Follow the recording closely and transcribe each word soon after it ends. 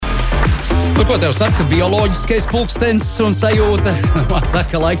Nu, ko tev saka bioloģiskais pulkstens un sajūta? Man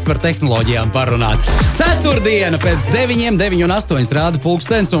saka, laiks par tehnoloģijām parunāt. Ceturtdiena pēc 9:08 rāda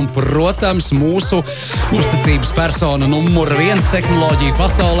pulkstens un, protams, mūsu uzticības persona numur 1 tehnoloģiju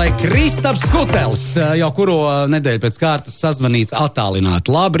pasaulē Kristaps Skutelis, jau kuro nedēļu pēc kārtas sazvanīts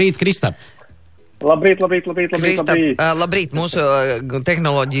attālināti. Labrīt, Kristap! Labrīt. Labrīt, mūsu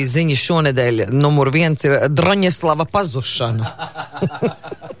tehnoloģijas ziņas šonedēļ numur 1 ir Droņeslava pazušana.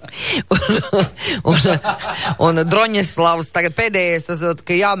 un Droņeslavs tagad pēdējais, tas,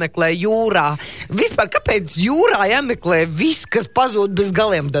 ka jāmeklē jūrā. Vispār, kāpēc jūrā jāmeklē viss, kas pazūd bez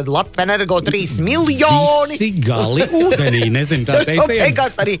galiem? Tad Latvenergo 3 miljoni. Visi gali ūdenī, nezinu, tā teicienu.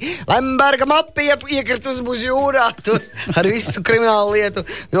 Kāds arī Lemberga mapi iekritus būs jūrā, tur ar visu kriminālu lietu,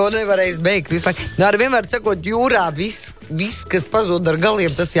 jo nevarēs beigt visu laiku. Ar vienmēr sakot, jūrā viss, kas pazūd ar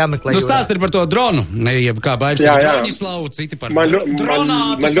galiem, tas jāmeklē jūrā. Nu, stāst ir par to dronu, jeb kā baibs ir Droņislavu, citi par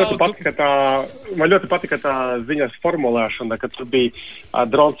dronātu. Man ļoti patika tā ziņas formulēšana, ka tur bija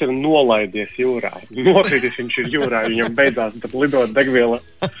drons ir nolaidies jūrā. Nokritis viņš ir jūrā, viņam beidzās tad lidot degviela.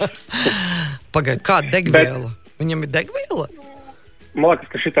 Pagaid, kāda degviela? Viņam ir degviela? Man liekas,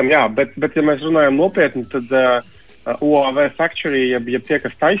 ka šitam jā, bet ja mēs runājam nopietni, tad UAV Factory, ja tie,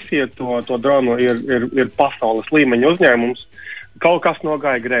 kas taisīja to dronu, ir pasaules līmeņa uzņēmums. Kaut kas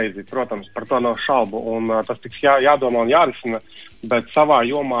nogāja greizi, protams, par to nav šaubu, un tas tiks jādomā un jārisina, bet savā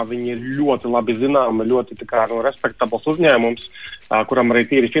jomā viņi ir ļoti labi zināmi, ļoti respektabls uzņēmums, kuram arī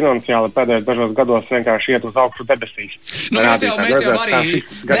tīri finansiāli pēdējos dažos gados vienkārši iet uz augšu debesīs. Nu, mēs jau arī...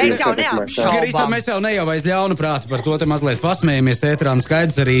 Mēs jau neapšaubām. Kristā, mēs jau ne jau aiz ļaunu prātu par to te mazliet pasmējamies ētrā, un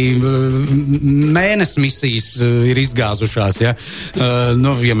skaidrs arī mēnes misijas ir izgāzušās, ja?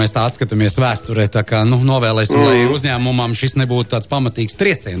 Ja mēs tā atskatāmies vēsturē, tā kā, novēlēsim, lai uzņēmumam šis nebūtu tāds pamatīgs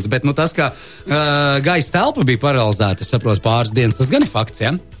trieciens, bet, tas, ka gaisa telpa bija paralizēta, es saprotu, pāris dienas, tas gan ir fakts,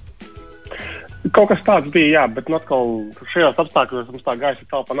 ja? Kaut kas tāds bija, jā, bet atkal šajos apstākļos mums tā gaisa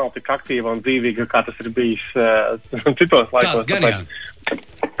telpa nav tik aktīva un dzīvīga, kā tas ir bijis citos laikos. Tas gan, jā.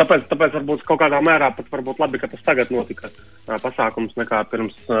 Tāpēc varbūt kaut kādā mērā pat varbūt labi, ka tas tagad notika pasākums nekā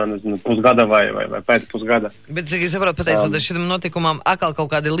pirms, pusgada vai pēc pusgada. Bet, cik es saprotu, pateicoties šitam notikumam, atkal kaut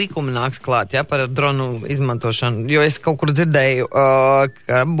kādi likumi nāks klāt, ja, par dronu izmantošanu, jo es kaut kur dzirdēju,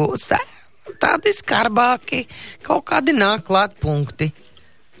 ka būs tādi skarbāki, kaut kādi nāk klāt punkti.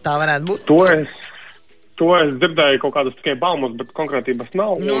 Tā varētu būt? To es dzirdēju kaut kādas tikai baumas, bet konkrētības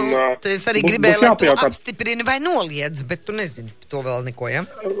nav. Tu es arī gribēju, lai tu apstiprini vai noliedz, bet tu nezini to vēl neko, ja?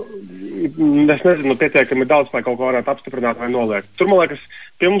 Es nezinu, pietiekami daudz, lai kaut ko varētu apstiprināt vai noliegt. Tur, man liekas,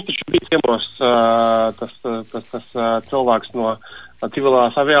 pie mums taču bija ciemos tas cilvēks no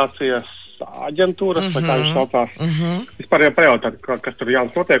civilās aviācijas aģentūras, vai kā viņš saucās. Vispār jau pajautāt, kas tur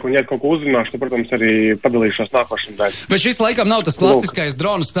jauns notiek, un ja kaut ko uzzināšu, tad, protams, arī padalīšos nākošajā daļā. Bet šis laikam nav tas klasiskais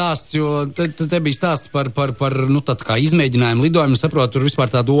drona stāsts, jo te bija stāsts par tā kā izmēģinājumu lidojumu. Saprotu, tur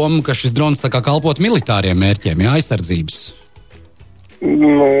vispār tā doma, ka šis drons tā kā kalpot militāriem mērķiem, jā, aizsardzības.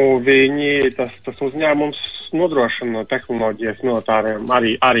 Viņi, tas uzņēmums nodrošina tehnoloģijas militāriem,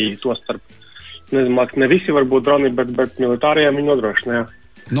 arī to starp. Nezinu, ne visi varbūt droni, bet militāriem viņi nodrošina, jā.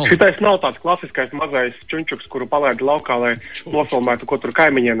 Šitais nav tāds klasiskais mazais čunčuks, kuru palaida laukā, lai nofilmētu, ko tur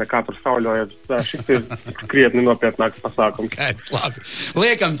kaimiņiene, kā tur sauļojas. Šis ir krietni nopietnāks pasākums. Skaidrs, labi.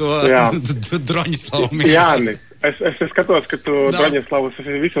 Liekam to Droņislavu. Jāni, es skatos, ka tu Droņislavus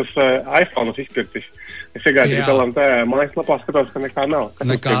visus iPhone'us izpirtis. Es iegāju LMT mājaslapā, skatos, ka nekā nav.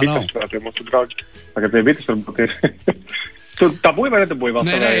 Nekā nav. Pie mūsu draugi. Tagad pie bites varbūt ir. Tu dabūji vai nedabūji vēl?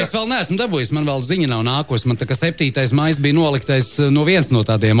 Nē, es vēl neesmu dabūjis, man vēl ziņa nav nākusi. Man tā kā 7. maijs bija noliktais viens no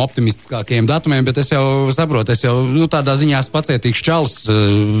tādiem optimistiskākajiem datumiem, bet es jau saprotu, tādā ziņā pacietīgs čals,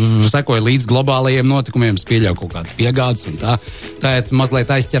 sekoju līdz globālajiem notikumiem, pieļauju kaut kādas piegādes un tā. Tā mazliet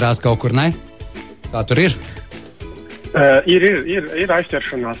aizķerās kaut kur, ne? Kā tur ir? Ir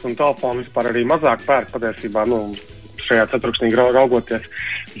aizķeršanās un telefonu vispār arī mazāk pērk patiesībā, šajā ceturksnī raugoties.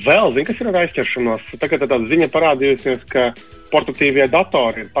 Vēl, kas ir ar aizķeršanos? Tagad tāda ziņa parādījusies, ka portatīvie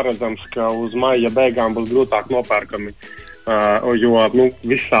datori ir paredzams, ka uz maija beigām būs grūtāk nopērkami, jo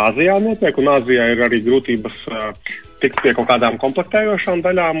visā Āzijā notiek, un Āzijā ir arī grūtības tikt pie kaut kādām komplektējošām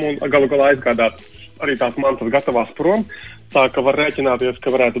daļām un galu galā aizgādāt arī tās mantas gatavās prom. Tā, ka var rēķināties,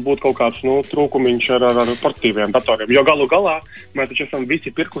 ka varētu būt kaut kāds trūkumiņš ar portatīviem datoriem. Jo galu galā mēs taču esam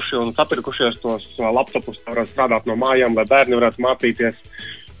visi pirkuši un sapirkušies tos laptopus, varētu strādāt no mājām, lai bērni varētu mācīties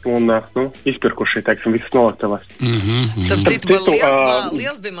un izpirkuši, teiksim, visas noliktavas. Starp citu,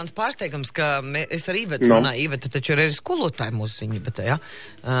 liels bija mans pārsteigums, ka es ar Ivetu runāju. Iveta taču ir arī skolotāja mūsu ziņa, bet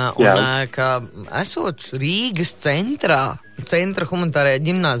ka esot Rīgas centra humanitārajā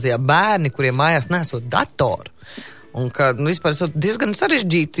ģimnāzijā bērni, kuriem mājās nesot datoru, un ka vispār diezgan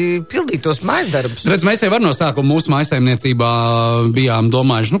sarežģīti pildīt tos mājasdarbus. Redz, mēs jau var no sākuma mūsu mājsaimniecībā bijām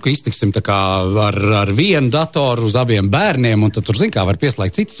domājuši, ka iztiksim tā kā ar vienu datoru uz abiem bērniem, un tad tur, zin kā, var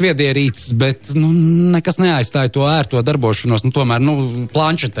pieslēgt citas viedierīces, bet, nekas neaizstāja to ērto darbošanos, tomēr,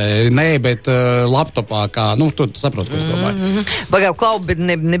 planšetē, bet laptopā, kā, tu saproti, ko es domāju. Pagāju, Klau, bet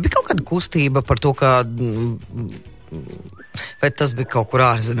nebija kaut kāda kustība par to, ka... Vai tas bija kaut kur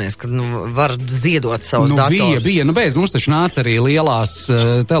ārzemēs, kad var ziedot savus datorus? Bija. Beidz, mums taču nāca arī lielās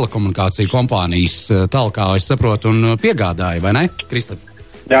telekomunikāciju kompānijas talkā, es saprotu, un piegādāja, vai ne, Kristap?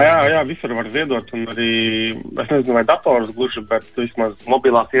 Jā, visur var ziedot, un arī, es nezinu, vai dators gluži, bet vismaz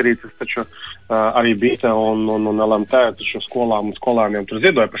mobilās ierīces taču arī Bīta un LMT taču skolām un skolēniem tur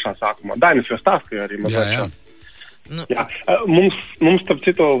ziedoja pašā sākumā. Dainis jau stāstīja arī mazliet. Jā. Jā. Mums, starp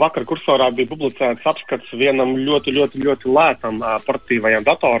citu, vakar kursorā bija publicēts apskats vienam ļoti lētam portatīvajam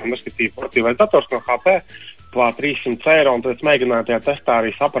datoram, respektīvi portatīvais dators no HP, par 300 eiro, un tad es mēģināju tajā testā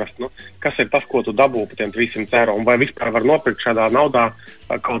arī saprast, kas ir tas, ko tu dabū par tiem 300 eiro, un vai vispār var nopirkt šādā naudā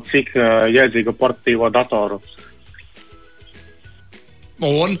kaut cik jēdzīgu portatīvo datoru.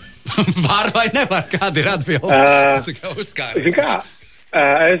 Un? Var vai nevar? Kāda ir atbilde? Zin kā?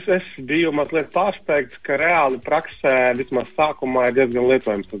 Es biju mazliet pārsteigts, ka reāli praksē vismaz sākumā ir diezgan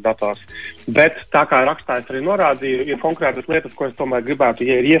lietojams tas dators. Bet tā kā rakstā es arī norādīju, ir konkrētas lietas, ko es tomēr gribētu,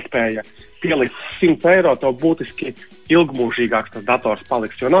 ja ir iespēja pielikt 100 eiro, to būtiski ilgmūžīgāks tas dators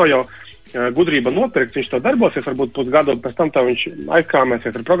paliks. Jo nav jau gudrība nopirkt, viņš to darbosies varbūt pusgadu, pēc tam tā viņš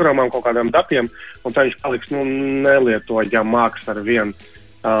aizkrāmēsies ar programmām, kaut kādiem datiem, un tā viņš paliks nelietojamāks ar vienu.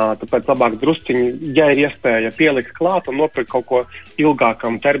 Tāpēc labāk drusciņi, ja ir iespēja pielikt klāt un nopirkt kaut ko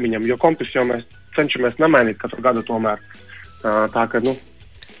ilgākam termiņam, jo kompis jau mēs cenšamies nemainīt katru gadu tomēr. Tā ka,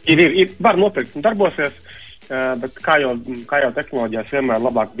 var nopirkt un darbosies, bet kā jau tehnoloģijās vienmēr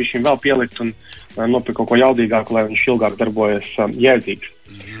labāk bišķiņ vēl pielikt un nopirkt kaut ko jaudīgāku, lai viņš ilgāk darbojas jēdzīgs.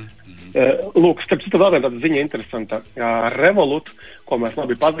 Lūk, starp citu vēl tāda ziņa interesanta. Revolut, ko mēs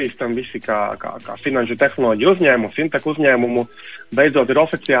labi pazīstam visi kā finanšu tehnoloģiju uzņēmumu, fintech uzņēmumu, beidzot ir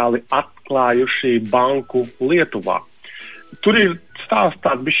oficiāli atklājuši banku Lietuvā. Tur ir stāsts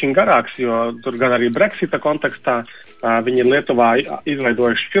tāds bišķiņ garāks, jo tur gan arī Brexita kontekstā viņi ir Lietuvā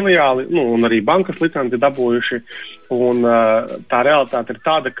izveidojuši filiāli, un arī bankas licenci dabūjuši, un tā realitāte ir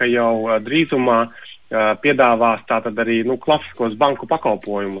tāda, ka jau drīzumā piedāvās tātad arī klasiskos banku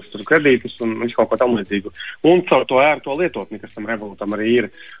pakalpojumus, tur kredītus un visu kaut ko tam līdzīgu. Un caur to ērto lietotni, kas tam Revolutam arī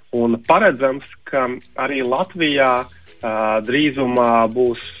ir. Un paredzams, ka arī Latvijā drīzumā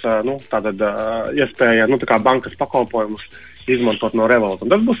būs iespēja tā kā bankas pakalpojumus izmantot no Revoluta.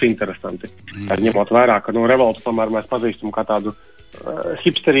 Tas būs interesanti. Ņemot vērā, ka Revolutu tomēr mēs pazīstam kā tādu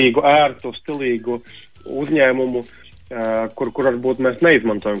hipsterīgu, ērtu, stilīgu uzņēmumu, kur varbūt mēs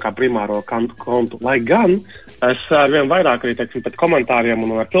neizmantojam kā primāro kontu. Lai gan es arvien vairāk arī, pēc komentāriem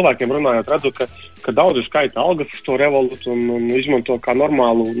un ar cilvēkiem runājot, redzu, ka daudzi skaita algas uz to Revolutu un izmanto kā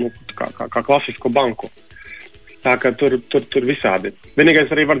normālu, kā klasisku banku. Tā ka tur visādi. Vienīgais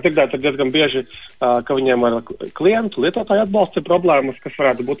arī var dzirdēt diezgan bieži, ka viņiem ar klientu lietotāju atbalsta problēmas, kas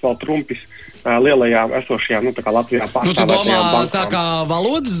varētu būt vēl trumpis lielajām esošajām, tā kā Latvijā pārstāvētajām bankām. Tā kā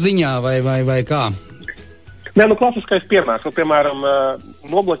valodas ziņā vai kā? Nē, klasiskais piemērs. Piemēram,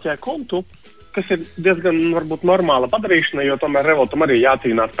 nobloķē kontu, kas ir diezgan, varbūt, normāla padarīšana, jo tomēr Revolutam arī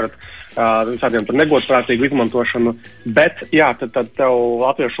jācīnās pret visādiem tur negodprātīgu izmantošanu. Bet, jā, tad tev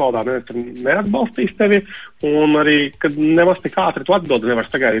latviešu valodā neatbalstīs tevi, un arī, kad nemaz tik ātri tu atbildi nevar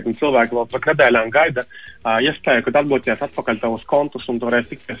sagaidīt, un cilvēki vēl par nedēļām gaida iespēju, kad atbloķēs atpakaļ tavus kontus un tu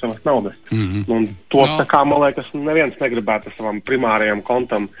varēsi tikt pie savas naudas. Un to, tā kā, man liekas, neviens negribētu savam primārajam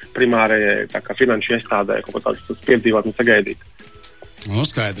kontam, primārajai, tā kā finanšu iestādē, kaut ko tāds piedzīvot un sagaidīt.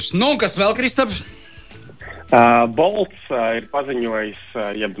 Skaidrs. Un kas vēl, Kristap? Bolts ir paziņojis,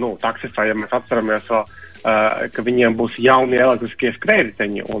 taksistā, ja mēs atceramies, ka viņiem būs jauni elektriskie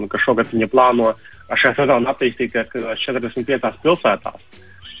skrējriteņi un ka šogad viņi plāno šajā sezonā attīstīties 45 pilsētās.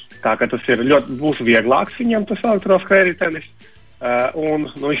 Tā ka tas ir būs vieglāks viņiem tas elektroskrējritenis un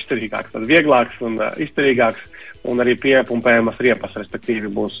izturīgāks. Tad vieglāks un izturīgāks un arī piepumpējamas riepas, respektīvi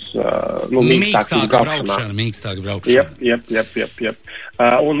būs mīkstāka braukšana. Jep.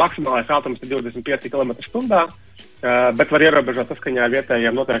 Un maksimālais ātrums ir 25 km/h, bet var ierobežot saskaņā ar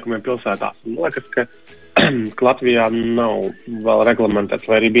vietējiem noteikumiem pilsētās. Man liekas, ka Latvijā nav vēl reglamentēts,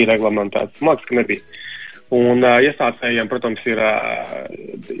 vai arī bija reglamentēts. Man liekas, ka nebija. Un iesācējiem, protams, ir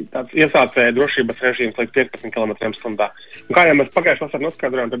tāds iesācēja drošības režīms līdz 15 km/h. Un kā jau mēs pagājušajā vasarā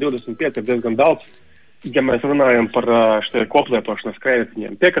noskaidrojām, tad 25 ir diezgan daudz, ja mēs runājam par koplietošanas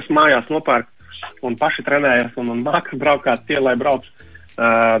skrējriteņiem. Tie, kas mājās nopērk un paši trenējas un mākas braukāt tie, lai brauc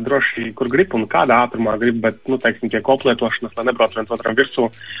droši, kur grib un kādā ātrumā grib, bet, teiksim, tie koplietošanas, lai nebrauc viens otram virsū,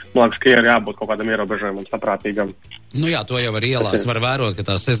 man liekas, ka ir jābūt kaut kādam ierobežojumam, saprātīgam. Jā, to jau var ielās, var vērot, ka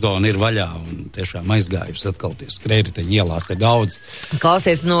tā sezona ir vaļā un tiešām aizgājusi atkal tie skrējriteņi ielās ir daudz.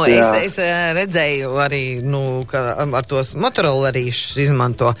 Klausies, es redzēju arī, ka ar tos motorollerīšus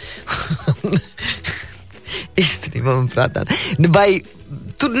izmanto. Īstenībā, manuprāt, vai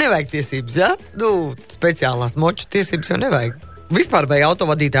tur nevajag tiesības, ja? Speciālās moču tiesības jau nevajag. Vispār vai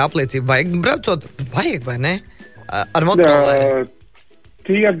autovadītāja apliecība vajag braucot? Vajag vai ne? Ar motorolleri?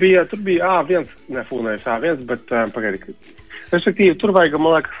 Tur bija A1, nefūnējis A1, bet pagaidi. Respektīvi, tur vajag,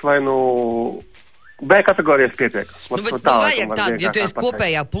 man liekas, vai B kategorijas pietiek. Bet vajag tādu, ja tu esi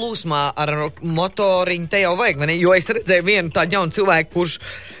kopējā plūsmā ar motoriņu, te jau vajag, vai ne? Jo es redzēju vienu tādu jaunu cilvēku, kurš,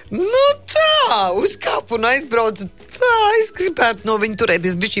 uzkāp un aizbrauc, es gribētu no viņu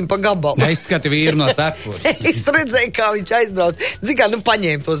turēties bišķiņ pa gabalu. Neizskati vīru no cepures. Es redzēju, kā viņš aizbrauc. Zin kā,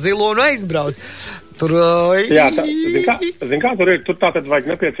 paņēma to zilo un aizbrauc. Tur, Jā, zin kā, tur tātad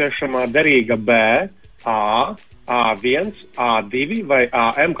vajag nepieciešama derīga B, A, A1, A2 vai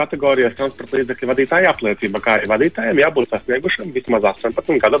AM kategorijas transporta līdzekļu vadītāja apliecība, kā arī vadītājiem jābūt sasniegušam vismaz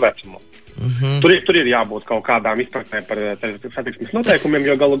 18 gada vecumu. Tur ir jābūt kaut kādām izpratnēm par satiksmes noteikumiem,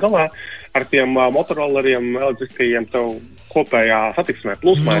 jo galu galā ar tiem motorolleriem elektriskajiem tev kopējā satiksmē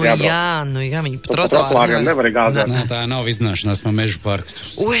plūsmā ir jābrauc. Jā, viņi pa trotuāriem nevar gāzēt. Nē, tā nav iznāšanās pa mežu parku.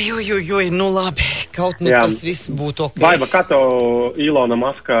 Oj, labi, kaut tas viss būtu ok. Vaiba, kā tev Ilona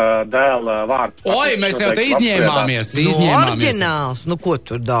Maska dēla vārds? Oj, mēs jau te izņēmāmies. Oriģināls, ko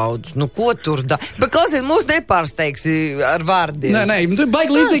tur daudz, Bet klausies, mūs nepārsteigsi ar vārdiem. Nē, tur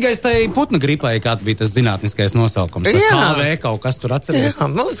baigi līdzīgais tai putnu gripai, kāds bija tas zinātniskais nosaukums. Tas HV kaut kas tur atceries. Jā,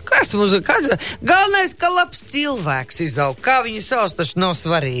 galvenais, ka labs cilvēks izaug. Kā viņi savs, taču nav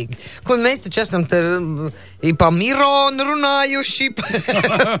svarīgi. Ko mēs taču esam te pa Mironu runājuši.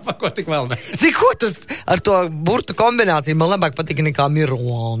 Pa ko tik vēl ne? Ko tas ar to burtu kombināciju man labāk patika nekā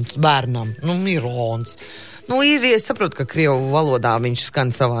Mirons bērnam. Mirons. Es saprotu, ka krievu valodā viņš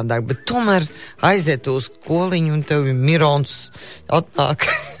skan savādāk, bet tomēr aiziet uz skoliņu un tev Mirons atnāk.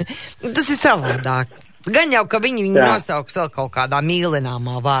 Tas ir savādāk. Gan jau, ka viņi nosauks vēl kaut kādā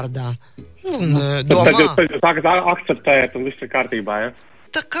mīlināmā vārdā. Tad jūs sākat akceptēt un viss ir kārtībā, ja?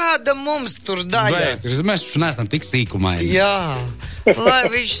 Tā kāda mums tur daļa? Mēs taču neesam tik sīkumaini. Jā, lai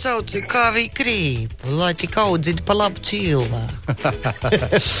viņš sauc, kā viņi grib, lai tik audzina pa labu cilvēku.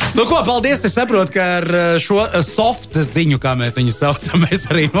 Paldies, es saprotu, ka ar šo soft ziņu, kā mēs viņu saucam, mēs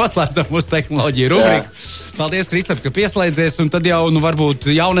arī noslēdzam mūsu tehnoloģiju rubriku. Paldies, Kristap, ka pieslēdzies, un tad jau,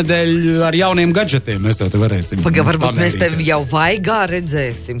 varbūt jaunedēļ ar jauniem gadžetiem mēs jau te varēsim varbūt mēs tevi jau vaigā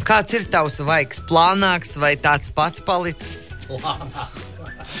redzēsim. Kāds ir tavs vaigs? Plānāks vai tāds pats palicis? Plānāks.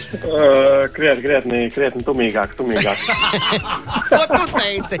 Krietni tumīgāks. To tu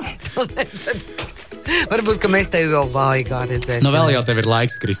teici. Varbūt, ka mēs tevi vēl vaigā redzēsim. Vēl jau tev ir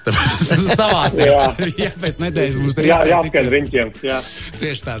laiks, Kristap. Savācies. Jā, pēc nedēļas mums ir jāspēd riņķiem. Jā.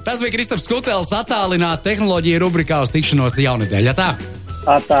 Tieši tā. Tas bija Kristaps Skutelis attālināt tehnoloģiju rubrikā uz tikšanos jaunedēļ. Tā?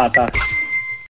 Tā.